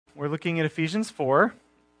We're looking at Ephesians 4,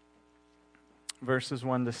 verses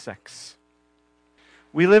 1 to 6.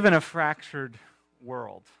 We live in a fractured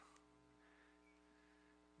world.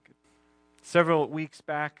 Several weeks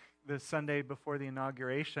back, the Sunday before the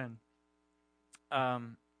inauguration,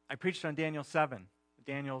 I preached on Daniel 7,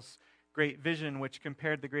 Daniel's great vision, which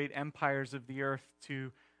compared the great empires of the earth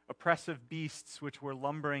to oppressive beasts which were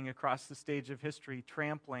lumbering across the stage of history,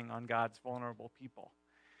 trampling on God's vulnerable people.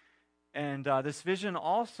 And this vision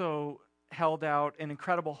also held out an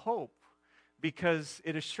incredible hope, because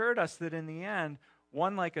it assured us that in the end,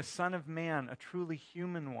 one like a son of man, a truly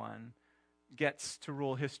human one, gets to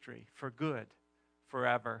rule history for good,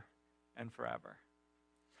 forever and forever.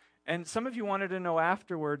 And some of you wanted to know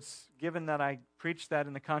afterwards, given that I preached that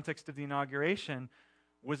in the context of the inauguration,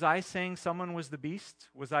 was I saying someone was the beast?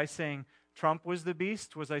 Was I saying Trump was the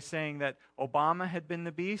beast? Was I saying that Obama had been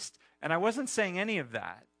the beast? And I wasn't saying any of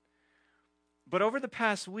that. But over the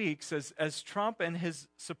past weeks, as Trump and his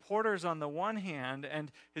supporters on the one hand and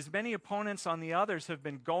his many opponents on the others have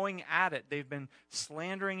been going at it, they've been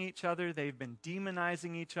slandering each other, they've been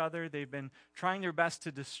demonizing each other, they've been trying their best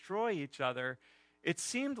to destroy each other, it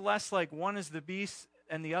seemed less like one is the beast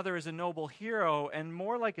and the other is a noble hero, and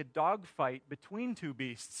more like a dogfight between two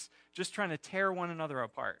beasts, just trying to tear one another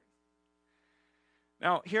apart.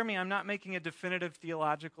 Now, hear me, I'm not making a definitive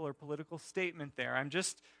theological or political statement there. I'm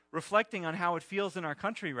just reflecting on how it feels in our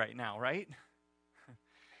country right now, right?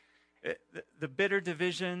 The bitter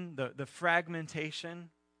division, the fragmentation.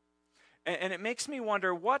 And it makes me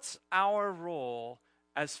wonder, what's our role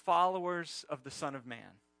as followers of the Son of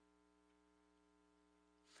Man?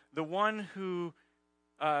 The one who,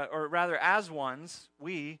 or rather as ones,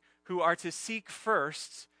 we, who are to seek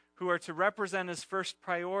first, who are to represent as first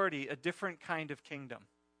priority a different kind of kingdom,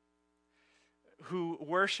 who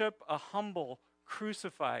worship a humble,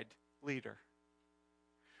 crucified leader,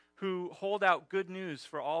 who hold out good news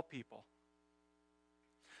for all people.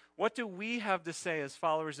 What do we have to say as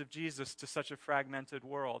followers of Jesus to such a fragmented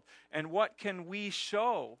world? And what can we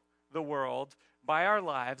show the world by our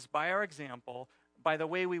lives, by our example, by the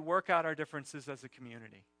way we work out our differences as a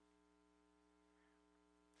community?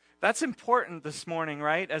 That's important this morning,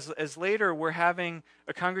 right? As later we're having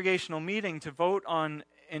a congregational meeting to vote on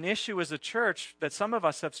an issue as a church that some of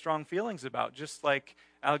us have strong feelings about, just like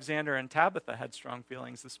Alexander and Tabitha had strong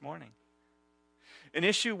feelings this morning. An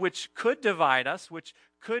issue which could divide us, which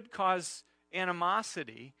could cause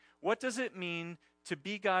animosity. What does it mean to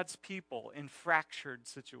be God's people in fractured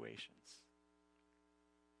situations?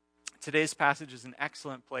 Today's passage is an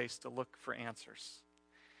excellent place to look for answers.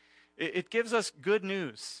 It gives us good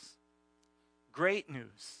news, great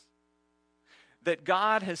news, that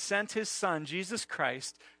God has sent his Son, Jesus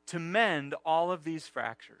Christ, to mend all of these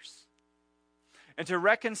fractures and to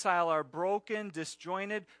reconcile our broken,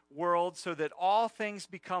 disjointed world so that all things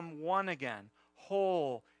become one again,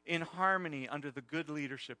 whole, in harmony under the good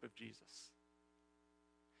leadership of Jesus.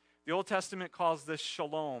 The Old Testament calls this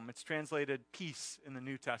shalom. It's translated peace in the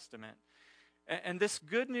New Testament. And this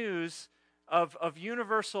good news of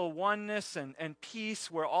universal oneness and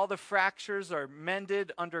peace, where all the fractures are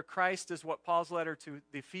mended under Christ, is what Paul's letter to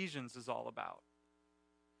the Ephesians is all about.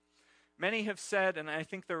 Many have said, and I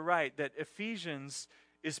think they're right, that Ephesians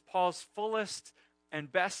is Paul's fullest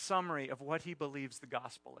and best summary of what he believes the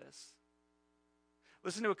gospel is.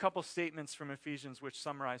 Listen to a couple statements from Ephesians which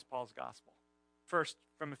summarize Paul's gospel. First,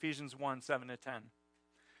 from Ephesians 1, 7 to 10.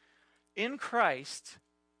 In Christ,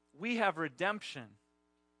 we have redemption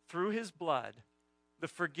through his blood, the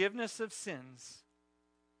forgiveness of sins.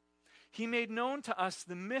 He made known to us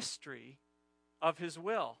the mystery of his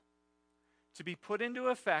will, to be put into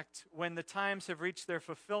effect when the times have reached their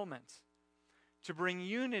fulfillment, to bring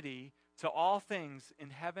unity to all things in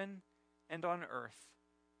heaven and on earth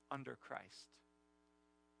under Christ.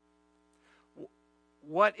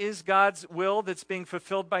 What is God's will that's being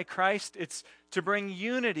fulfilled by Christ? It's to bring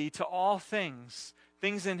unity to all things,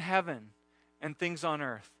 things in heaven and things on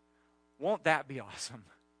earth. Won't that be awesome?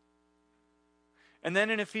 And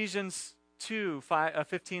then in Ephesians 2,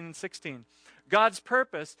 15 and 16, God's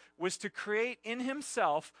purpose was to create in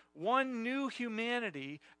himself one new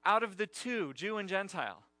humanity out of the two, Jew and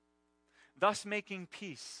Gentile, thus making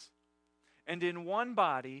peace, and in one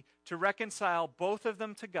body to reconcile both of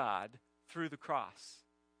them to God through the cross.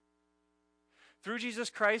 Through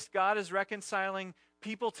Jesus Christ, God is reconciling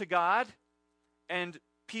people to God and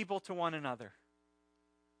people to one another.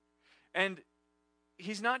 And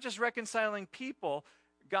he's not just reconciling people,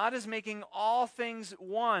 God is making all things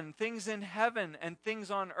one, things in heaven and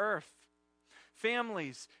things on earth.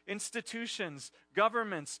 families, institutions,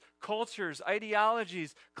 governments, cultures,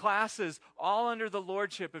 ideologies, classes, all under the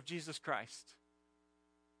lordship of Jesus Christ.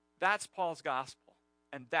 That's Paul's gospel,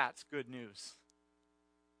 and that's good news.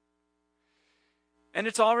 And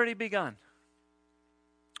it's already begun.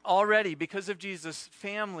 Already, because of Jesus,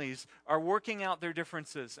 families are working out their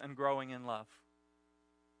differences and growing in love.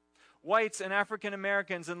 Whites and African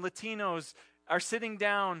Americans and Latinos are sitting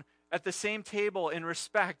down at the same table in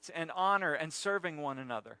respect and honor and serving one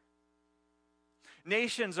another.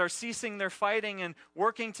 Nations are ceasing their fighting and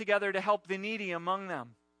working together to help the needy among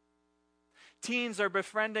them. Teens are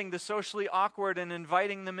befriending the socially awkward and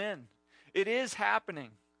inviting them in. It is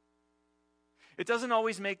happening. It doesn't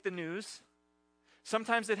always make the news.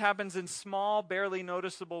 Sometimes it happens in small, barely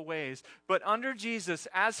noticeable ways. But under Jesus,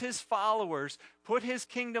 as his followers, put his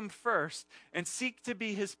kingdom first and seek to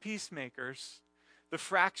be his peacemakers, the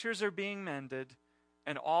fractures are being mended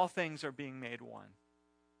and all things are being made one.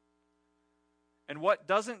 And what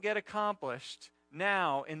doesn't get accomplished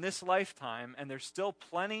now in this lifetime, and there's still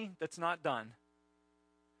plenty that's not done,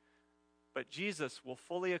 but Jesus will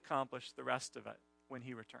fully accomplish the rest of it when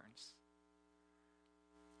he returns.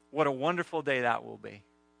 What a wonderful day that will be.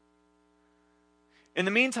 In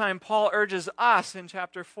the meantime, Paul urges us in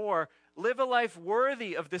chapter 4, live a life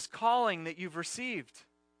worthy of this calling that you've received.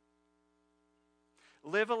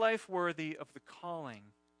 Live a life worthy of the calling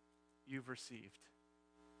you've received.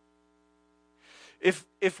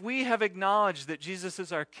 If we have acknowledged that Jesus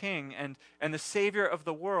is our King and the Savior of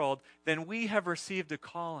the world, then we have received a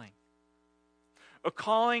calling. A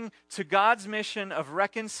calling to God's mission of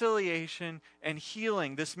reconciliation and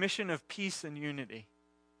healing, this mission of peace and unity.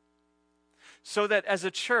 So that as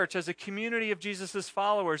a church, as a community of Jesus'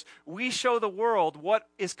 followers, we show the world what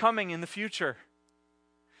is coming in the future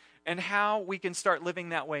and how we can start living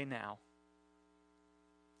that way now.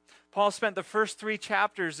 Paul spent the first 3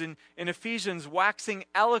 chapters in Ephesians waxing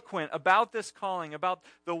eloquent about this calling, about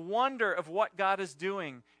the wonder of what God is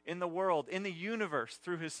doing in the world, in the universe,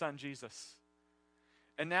 through his Son Jesus.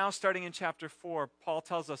 And now, starting in chapter 4, Paul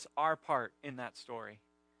tells us our part in that story.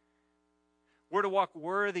 We're to walk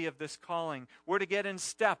worthy of this calling. We're to get in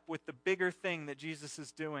step with the bigger thing that Jesus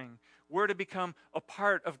is doing. We're to become a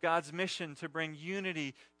part of God's mission to bring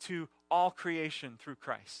unity to all creation through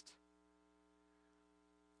Christ.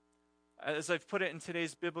 As I've put it in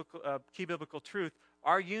today's key biblical truth,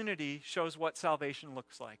 our unity shows what salvation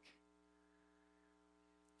looks like.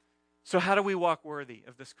 So how do we walk worthy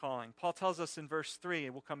of this calling? Paul tells us in verse 3,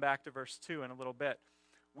 and we'll come back to verse 2 in a little bit.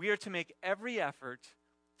 We are to make every effort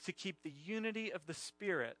to keep the unity of the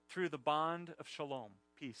Spirit through the bond of shalom,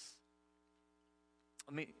 peace.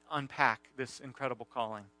 Let me unpack this incredible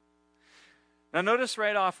calling. Now notice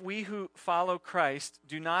right off, we who follow Christ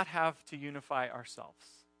do not have to unify ourselves.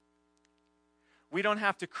 We don't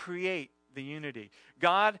have to create the unity.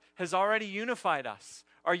 God has already unified us.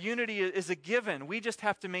 Our unity is a given. We just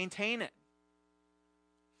have to maintain it.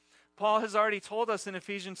 Paul has already told us in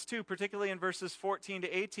Ephesians 2, particularly in verses 14 to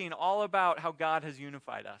 18, all about how God has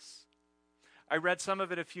unified us. I read some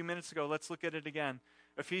of it a few minutes ago. Let's look at it again.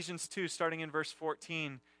 Ephesians 2, starting in verse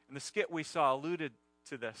 14, and the skit we saw alluded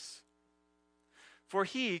to this. For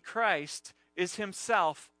he, Christ, is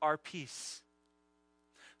himself our peace,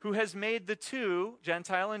 who has made the two,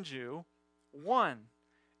 Gentile and Jew, one,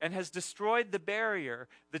 and has destroyed the barrier,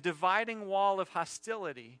 the dividing wall of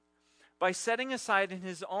hostility, by setting aside in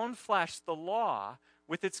his own flesh the law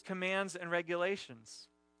with its commands and regulations.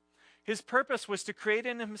 His purpose was to create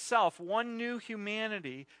in himself one new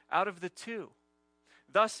humanity out of the two,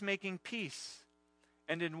 thus making peace,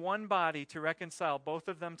 and in one body to reconcile both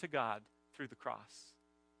of them to God through the cross.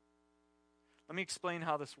 Let me explain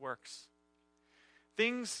how this works.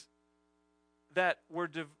 Things that were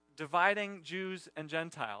dividing Jews and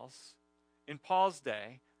Gentiles in Paul's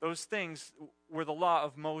day, those things were the law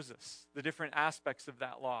of Moses, the different aspects of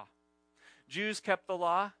that law. Jews kept the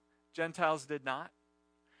law, Gentiles did not.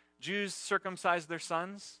 Jews circumcised their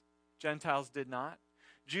sons, Gentiles did not.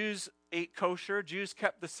 Jews ate kosher, Jews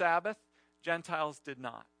kept the Sabbath, Gentiles did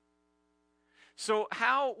not. So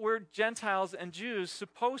how were Gentiles and Jews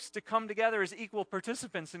supposed to come together as equal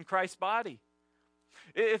participants in Christ's body?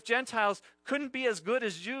 If Gentiles couldn't be as good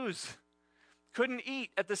as Jews, couldn't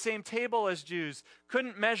eat at the same table as Jews,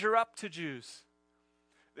 couldn't measure up to Jews,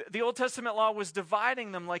 the Old Testament law was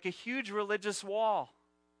dividing them like a huge religious wall.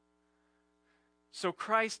 So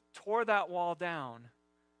Christ tore that wall down,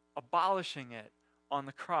 abolishing it on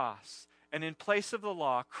the cross. And in place of the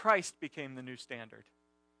law, Christ became the new standard.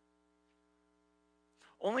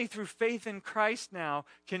 Only through faith in Christ now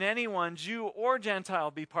can anyone, Jew or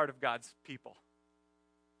Gentile, be part of God's people.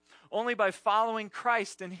 Only by following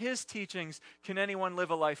Christ and his teachings can anyone live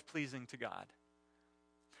a life pleasing to God.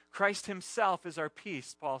 Christ himself is our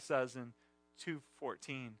peace, Paul says in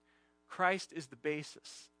 2:14. Christ is the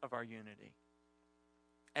basis of our unity.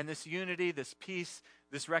 And this unity, this peace,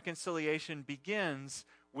 this reconciliation begins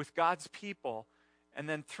with God's people, and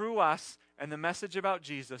then through us and the message about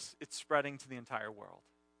Jesus, it's spreading to the entire world.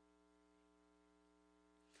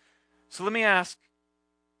 So let me ask,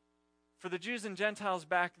 for the Jews and Gentiles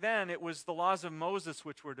back then, it was the laws of Moses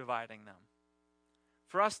which were dividing them.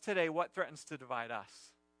 For us today, what threatens to divide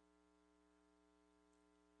us?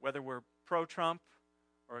 Whether we're pro-Trump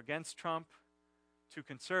or against Trump, too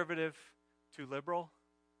conservative, too liberal.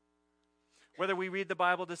 Whether we read the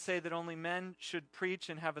Bible to say that only men should preach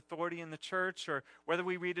and have authority in the church, or whether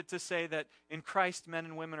we read it to say that in Christ men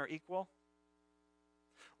and women are equal.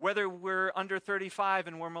 Whether we're under 35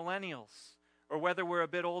 and we're millennials, or whether we're a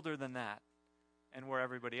bit older than that and we're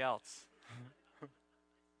everybody else.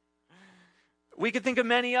 We could think of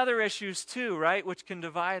many other issues too, right, which can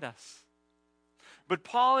divide us. But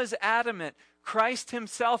Paul is adamant, Christ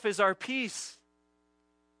himself is our peace.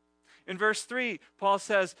 In verse 3, Paul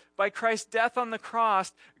says, by Christ's death on the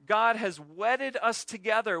cross, God has wedded us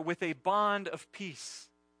together with a bond of peace.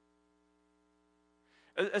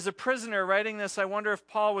 As a prisoner writing this, I wonder if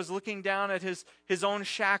Paul was looking down at his own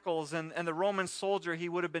shackles and the Roman soldier he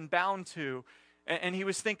would have been bound to, and he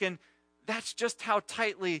was thinking, that's just how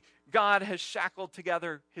tightly God has shackled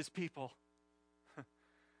together his people.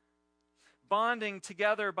 Bonding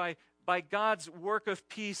together by God's work of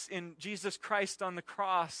peace in Jesus Christ on the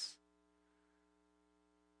cross.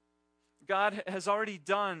 God has already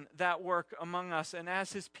done that work among us, and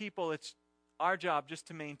as his people, it's our job just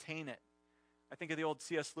to maintain it. I think of the old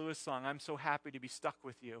C.S. Lewis song, I'm so happy to be stuck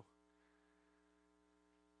with you.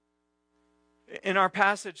 In our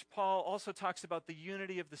passage, Paul also talks about the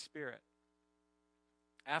unity of the Spirit.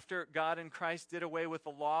 After God and Christ did away with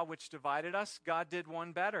the law which divided us, God did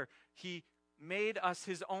one better. He made us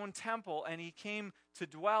his own temple, and he came to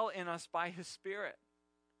dwell in us by his Spirit.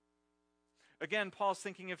 Again, Paul's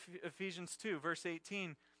thinking of Ephesians 2, verse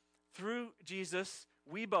 18. Through Jesus,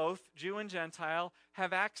 we both, Jew and Gentile,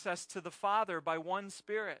 have access to the Father by one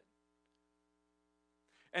Spirit.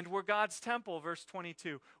 And we're God's temple, verse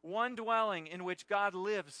 22. One dwelling in which God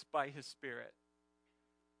lives by his Spirit.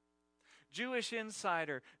 Jewish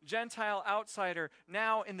insider, Gentile outsider,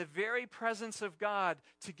 now in the very presence of God,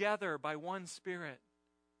 together by one Spirit.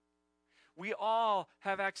 We all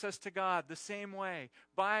have access to God the same way,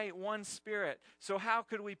 by one Spirit. So how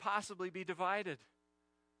could we possibly be divided?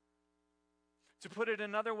 To put it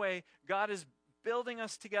another way, God is building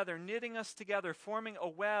us together, knitting us together, forming a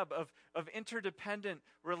web of interdependent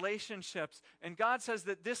relationships. And God says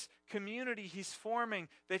that this community he's forming,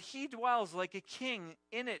 that he dwells like a king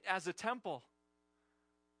in it as a temple.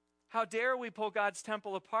 How dare we pull God's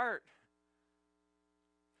temple apart?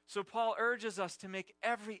 So Paul urges us to make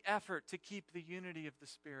every effort to keep the unity of the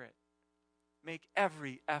Spirit. Make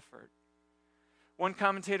every effort. One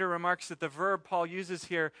commentator remarks that the verb Paul uses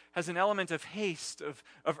here has an element of haste, of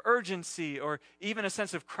urgency, or even a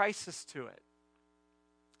sense of crisis to it.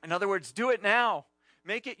 In other words, do it now.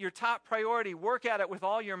 Make it your top priority. Work at it with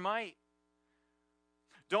all your might.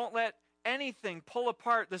 Don't let anything pull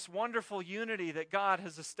apart this wonderful unity that God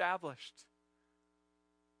has established.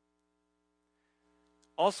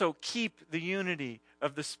 Also, keep the unity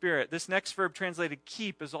of the Spirit. This next verb translated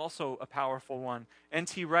keep is also a powerful one.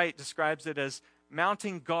 N.T. Wright describes it as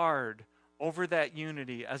mounting guard over that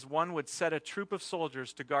unity as one would set a troop of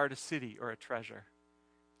soldiers to guard a city or a treasure.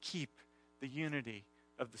 Keep the unity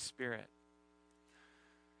of the Spirit.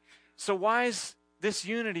 So why is this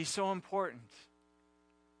unity so important?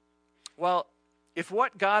 Well, if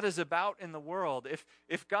what God is about in the world,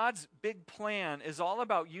 if God's big plan is all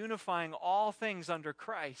about unifying all things under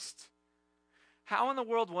Christ, how in the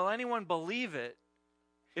world will anyone believe it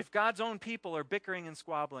if God's own people are bickering and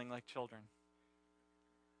squabbling like children?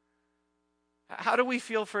 How do we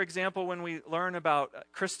feel, for example, when we learn about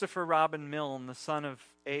Christopher Robin Milne, the son of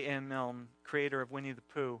A.M. Milne, creator of Winnie the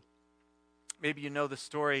Pooh? Maybe you know the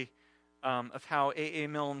story of how A.A.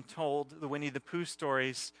 Milne told the Winnie the Pooh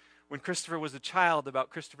stories when Christopher was a child about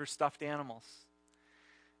Christopher's stuffed animals.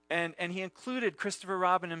 And he included Christopher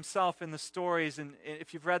Robin himself in the stories, and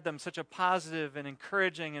if you've read them, such a positive and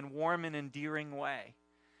encouraging and warm and endearing way.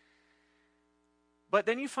 But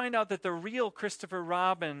then you find out that the real Christopher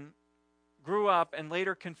Robin grew up and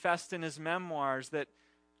later confessed in his memoirs that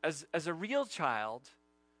as a real child,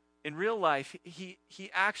 in real life, he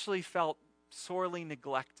actually felt sorely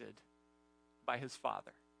neglected by his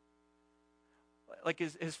father. Like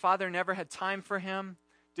his father never had time for him,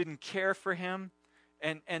 didn't care for him,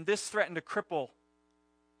 and this threatened to cripple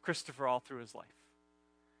Christopher all through his life.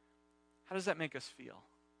 How does that make us feel?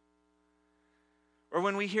 Or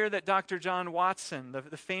when we hear that Dr. John Watson,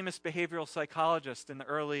 the famous behavioral psychologist in the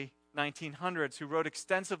early 1900s who wrote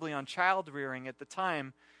extensively on child rearing at the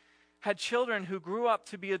time, had children who grew up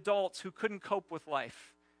to be adults who couldn't cope with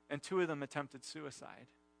life, and 2 of them attempted suicide.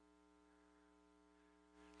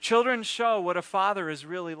 Children show what a father is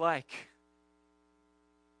really like.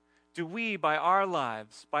 Do we, by our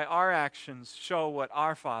lives, by our actions, show what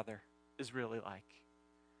our Father is really like?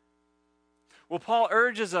 Well, Paul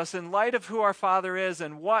urges us, in light of who our Father is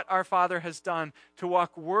and what our Father has done, to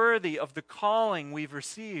walk worthy of the calling we've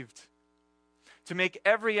received, to make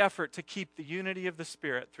every effort to keep the unity of the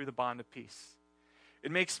Spirit through the bond of peace.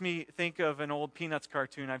 It makes me think of an old Peanuts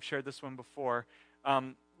cartoon. I've shared this one before.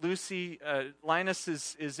 Linus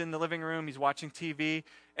is in the living room. He's watching TV.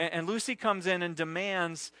 And Lucy comes in and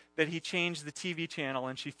demands that he change the TV channel,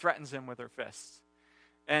 and she threatens him with her fists.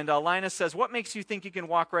 And Linus says, "What makes you think you can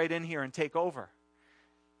walk right in here and take over?"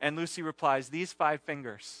 And Lucy replies, "These 5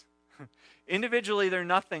 fingers. Individually, they're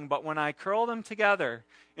nothing, but when I curl them together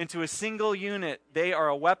into a single unit, they are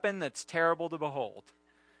a weapon that's terrible to behold."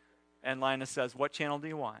 And Linus says, "What channel do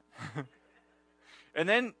you want?" And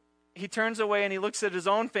then he turns away and he looks at his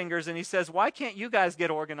own fingers and he says, "Why can't you guys get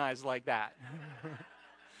organized like that?"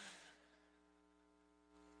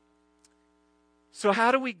 So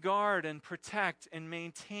how do we guard and protect and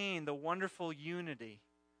maintain the wonderful unity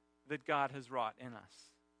that God has wrought in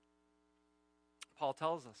us? Paul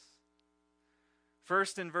tells us.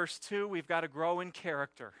 First, in verse 2, we've got to grow in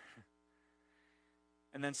character.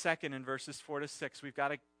 And then second, in verses 4 to 6, we've got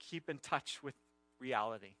to keep in touch with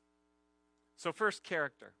reality. So first,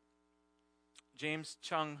 character. James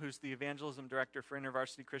Chung, who's the evangelism director for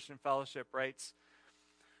InterVarsity Christian Fellowship, writes,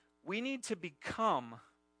 "We need to become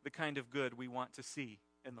the kind of good we want to see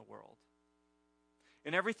in the world.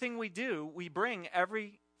 In everything we do, we bring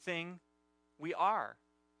everything we are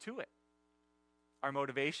to it. Our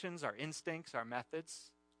motivations, our instincts, our methods.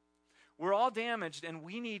 We're all damaged, and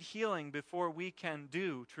we need healing before we can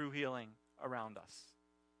do true healing around us.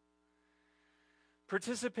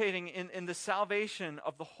 Participating in the salvation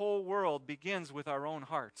of the whole world begins with our own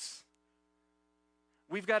hearts.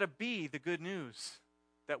 We've got to be the good news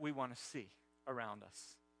that we want to see around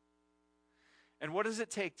us. And what does it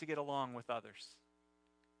take to get along with others?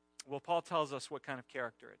 Well, Paul tells us what kind of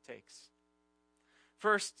character it takes.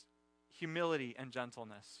 First, humility and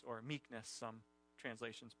gentleness, or meekness, some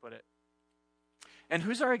translations put it. And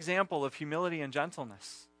who's our example of humility and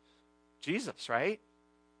gentleness? Jesus, right?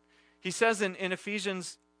 He says in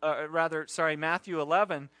Matthew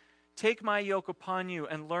 11, "Take my yoke upon you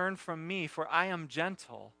and learn from me, for I am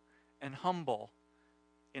gentle and humble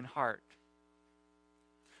in heart."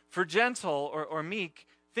 For gentle or meek,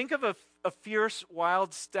 think of a fierce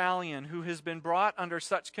wild stallion who has been brought under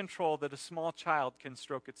such control that a small child can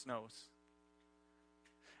stroke its nose.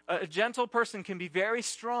 A gentle person can be very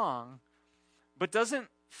strong, but doesn't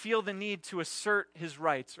feel the need to assert his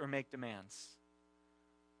rights or make demands.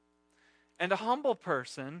 And a humble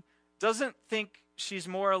person doesn't think she's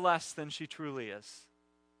more or less than she truly is.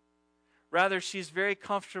 Rather, she's very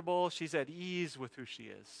comfortable, she's at ease with who she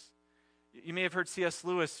is. You may have heard C.S.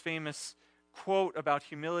 Lewis' famous quote about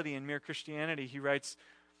humility in Mere Christianity. He writes,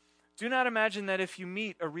 "Do not imagine that if you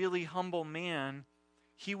meet a really humble man,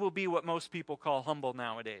 he will be what most people call humble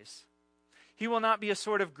nowadays. He will not be a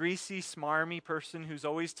sort of greasy, smarmy person who's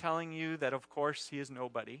always telling you that, of course, he is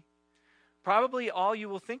nobody. Probably all you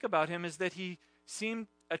will think about him is that he seemed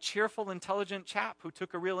a cheerful, intelligent chap who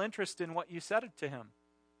took a real interest in what you said to him.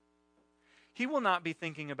 He will not be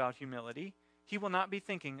thinking about humility. He will not be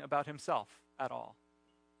thinking about himself at all."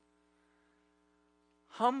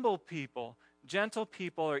 Humble people, gentle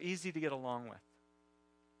people are easy to get along with.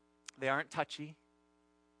 They aren't touchy.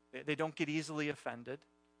 They don't get easily offended.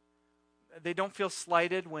 They don't feel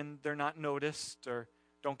slighted when they're not noticed or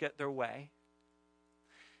don't get their way.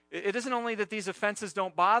 It isn't only that these offenses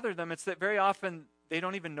don't bother them, it's that very often they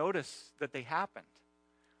don't even notice that they happened.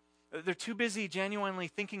 They're too busy genuinely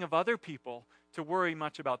thinking of other people to worry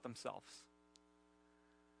much about themselves.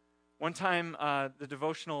 One time, the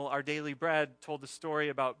devotional Our Daily Bread told the story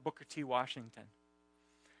about Booker T. Washington.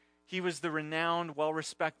 He was the renowned,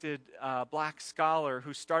 well-respected black scholar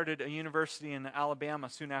who started a university in Alabama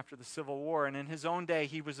soon after the Civil War, and in his own day,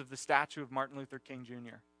 he was of the stature of Martin Luther King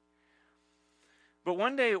Jr. But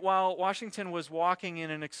one day, while Washington was walking in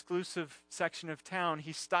an exclusive section of town,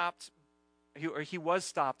 he was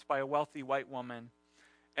stopped by a wealthy white woman,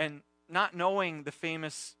 and not knowing the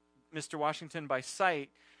famous Mr. Washington by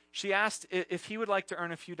sight, she asked if he would like to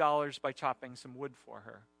earn a few dollars by chopping some wood for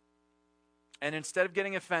her. And instead of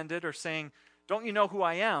getting offended or saying, "Don't you know who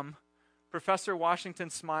I am?" Professor Washington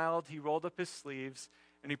smiled, he rolled up his sleeves,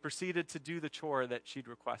 and he proceeded to do the chore that she'd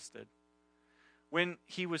requested. When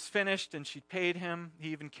he was finished and she'd paid him, he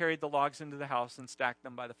even carried the logs into the house and stacked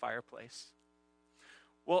them by the fireplace.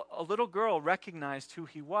 Well, a little girl recognized who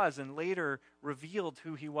he was and later revealed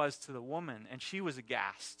who he was to the woman, and she was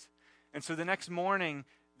aghast. And so the next morning,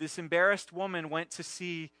 this embarrassed woman went to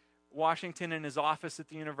see Washington in his office at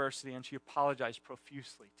the university, and she apologized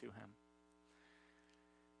profusely to him.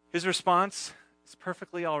 His response is,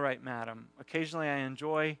 "Perfectly all right, madam. Occasionally I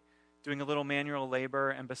enjoy doing a little manual labor,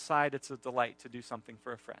 and beside, it's a delight to do something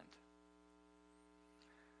for a friend."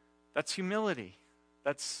 That's humility.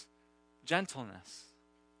 That's gentleness.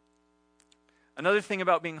 Another thing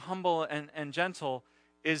about being humble and gentle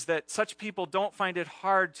is that such people don't find it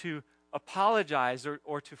hard to apologize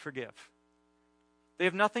or to forgive. They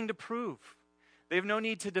have nothing to prove. They have no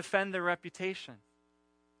need to defend their reputation.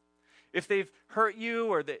 If they've hurt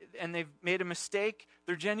you and they've made a mistake,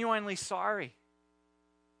 they're genuinely sorry.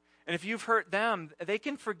 And if you've hurt them, they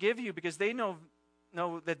can forgive you because they know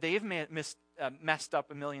that they've messed up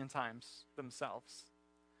a million times themselves.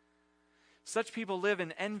 Such people live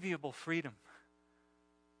in enviable freedom.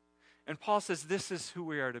 And Paul says this is who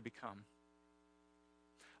we are to become.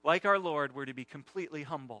 Like our Lord, we're to be completely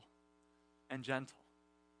humble and gentle.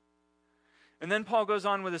 And then Paul goes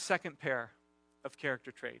on with a second pair of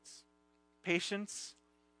character traits: patience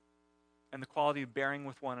and the quality of bearing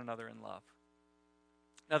with one another in love.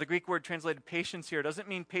 Now, the Greek word translated patience here doesn't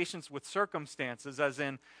mean patience with circumstances, as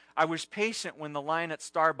in, I was patient when the line at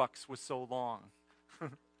Starbucks was so long.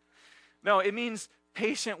 No, it means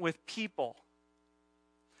patient with people.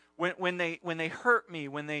 When they hurt me,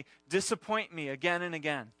 when they disappoint me again and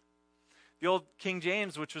again. The old King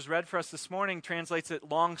James, which was read for us this morning, translates it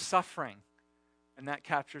long-suffering, and that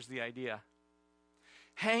captures the idea.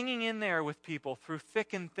 Hanging in there with people through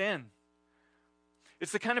thick and thin.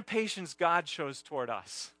 It's the kind of patience God shows toward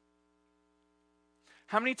us.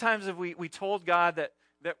 How many times have we told God that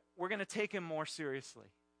we're going to take him more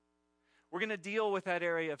seriously? We're going to deal with that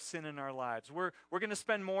area of sin in our lives. We're going to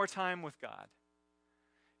spend more time with God.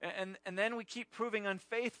 And then we keep proving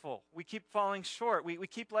unfaithful. We keep falling short. We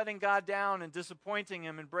keep letting God down and disappointing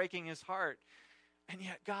him and breaking his heart. And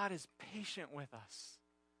yet God is patient with us.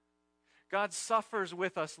 God suffers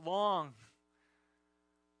with us long.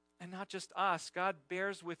 And not just us. God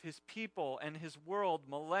bears with his people and his world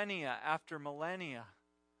millennia after millennia.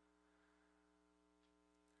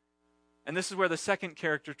 And this is where the second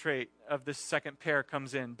character trait of this second pair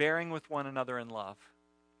comes in: bearing with one another in love.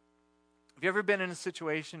 Have you ever been in a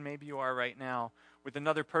situation, maybe you are right now, with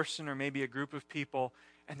another person or maybe a group of people,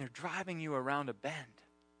 and they're driving you around a bend?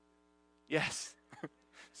 Yes.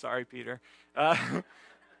 Sorry, Peter.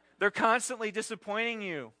 They're constantly disappointing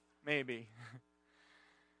you, maybe.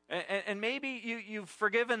 And maybe you've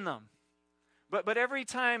forgiven them. But every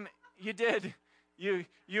time you did, you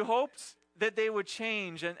hoped that they would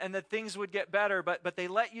change and that things would get better, but they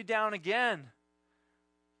let you down again.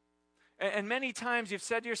 And many times you've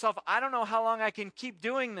said to yourself, I don't know how long I can keep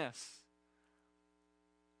doing this.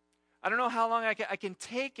 I don't know how long I can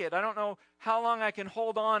take it. I don't know how long I can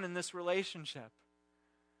hold on in this relationship.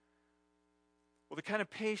 Well, the kind of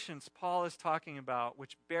patience Paul is talking about,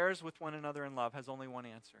 which bears with one another in love, has only one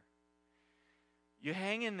answer. You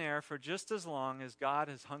hang in there for just as long as God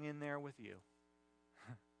has hung in there with you.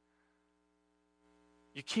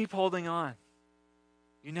 You keep holding on.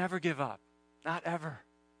 You never give up. Not ever.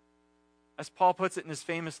 As Paul puts it in his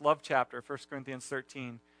famous love chapter, 1 Corinthians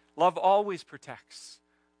 13, love always protects,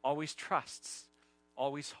 always trusts,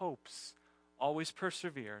 always hopes, always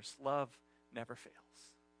perseveres. Love never fails.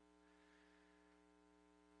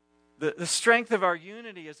 The strength of our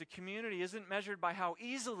unity as a community isn't measured by how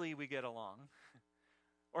easily we get along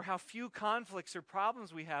or how few conflicts or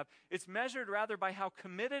problems we have. It's measured rather by how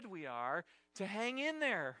committed we are to hang in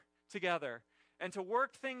there together and to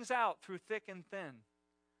work things out through thick and thin.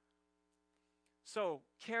 So,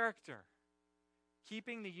 character,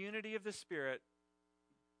 keeping the unity of the Spirit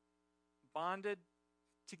bonded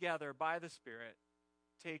together by the Spirit,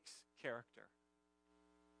 takes character.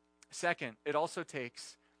 Second, it also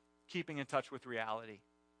takes keeping in touch with reality.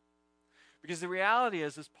 Because the reality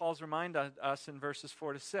is, as Paul's reminded us in verses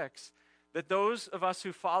 4 to 6, that those of us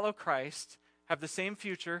who follow Christ have the same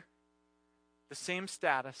future, the same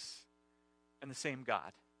status, and the same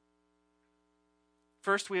God.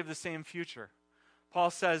 First, we have the same future. Paul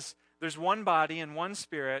says, there's one body and one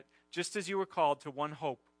Spirit, just as you were called to one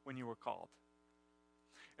hope when you were called.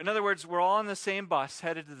 In other words, we're all on the same bus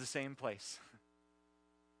headed to the same place.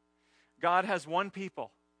 God has one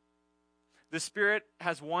people. The Spirit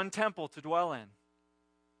has one temple to dwell in.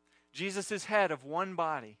 Jesus is head of one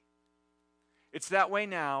body. It's that way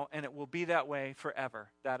now, and it will be that way forever.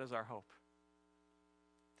 That is our hope.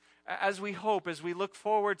 As we hope, as we look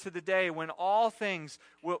forward to the day when all things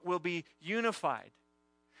will be unified,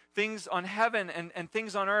 things on heaven and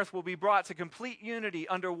things on earth will be brought to complete unity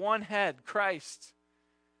under one head, Christ.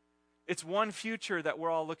 It's one future that we're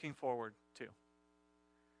all looking forward to.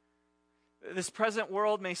 This present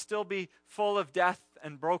world may still be full of death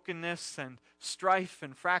and brokenness and strife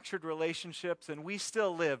and fractured relationships, and we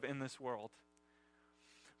still live in this world.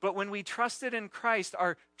 But when we trusted in Christ,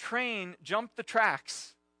 our train jumped the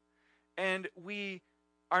tracks, and we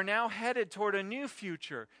are now headed toward a new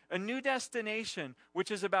future, a new destination,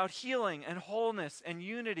 which is about healing and wholeness and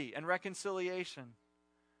unity and reconciliation.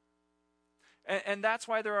 And that's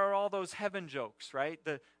why there are all those heaven jokes, right?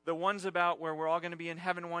 The ones about where we're all going to be in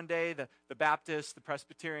heaven one day, the Baptists, the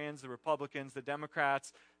Presbyterians, the Republicans, the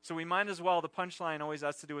Democrats. So we might as well, the punchline always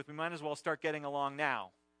has to do with, we might as well start getting along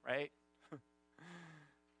now, right?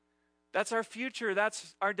 That's our future.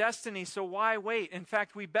 That's our destiny. So why wait? In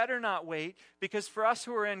fact, we better not wait, because for us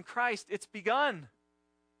who are in Christ, it's begun.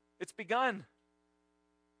 It's begun.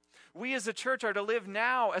 We as a church are to live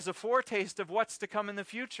now as a foretaste of what's to come in the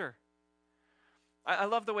future. I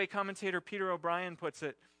love the way commentator Peter O'Brien puts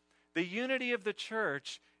it. The unity of the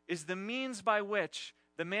church is the means by which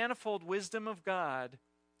the manifold wisdom of God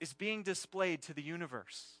is being displayed to the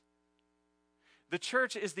universe. The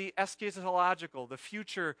church is the eschatological, the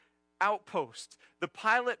future outpost, the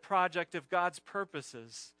pilot project of God's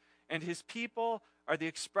purposes, and his people are the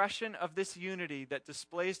expression of this unity that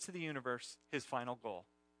displays to the universe his final goal.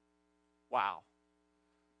 Wow.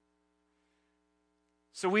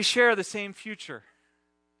 So we share the same future.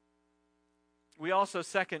 We also,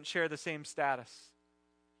 second, share the same status.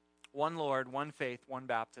 One Lord, one faith, one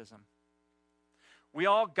baptism. We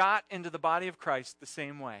all got into the body of Christ the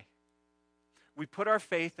same way. We put our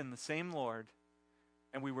faith in the same Lord,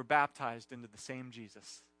 and we were baptized into the same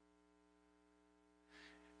Jesus.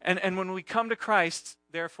 And when we come to Christ,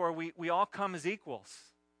 therefore, we all come as equals.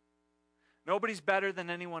 Nobody's better than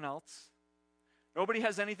anyone else. Nobody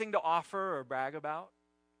has anything to offer or brag about.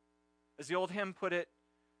 As the old hymn put it,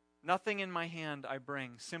 nothing in my hand I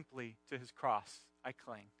bring, simply to his cross I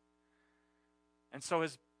cling. And so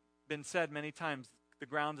has been said many times, the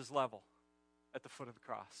ground is level at the foot of the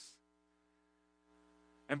cross.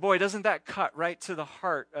 And boy, doesn't that cut right to the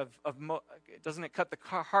heart doesn't it cut the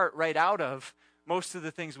heart right out of most of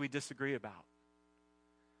the things we disagree about?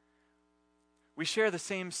 We share the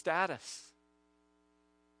same status.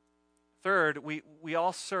 Third, we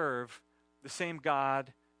all serve the same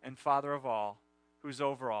God and Father of all, who's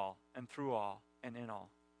over all and through all and in all.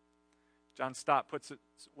 John Stott puts it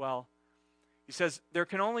well. He says, there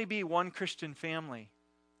can only be one Christian family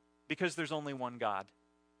because there's only one God.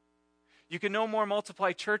 You can no more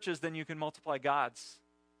multiply churches than you can multiply gods.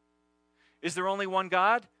 Is there only one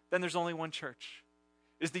God? Then there's only one church.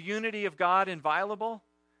 Is the unity of God inviolable?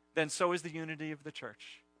 Then so is the unity of the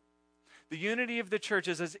church. The unity of the church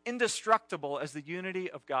is as indestructible as the unity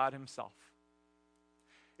of God himself.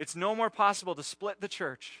 It's no more possible to split the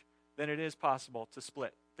church than it is possible to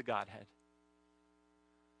split the Godhead.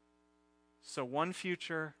 So one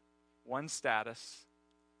future, one status,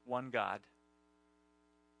 one God.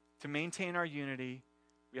 To maintain our unity,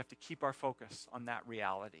 we have to keep our focus on that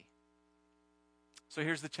reality. So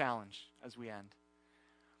here's the challenge as we end.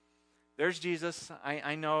 There's Jesus.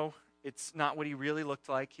 I know it's not what he really looked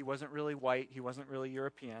like. He wasn't really white. He wasn't really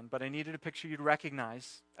European. But I needed a picture you'd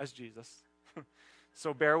recognize as Jesus.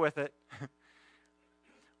 So bear with it.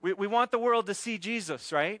 We want the world to see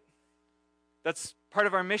Jesus, right? That's part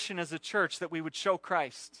of our mission as a church, that we would show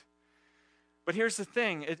Christ. But here's the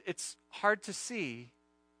thing. It's hard to see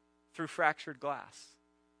through fractured glass.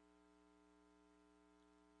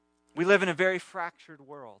 We live in a very fractured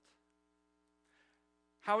world.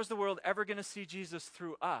 How is the world ever going to see Jesus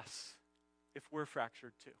through us if we're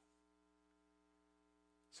fractured too?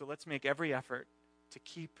 So let's make every effort to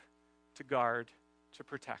keep, to guard, to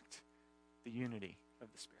protect the unity of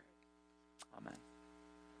the Spirit. Amen.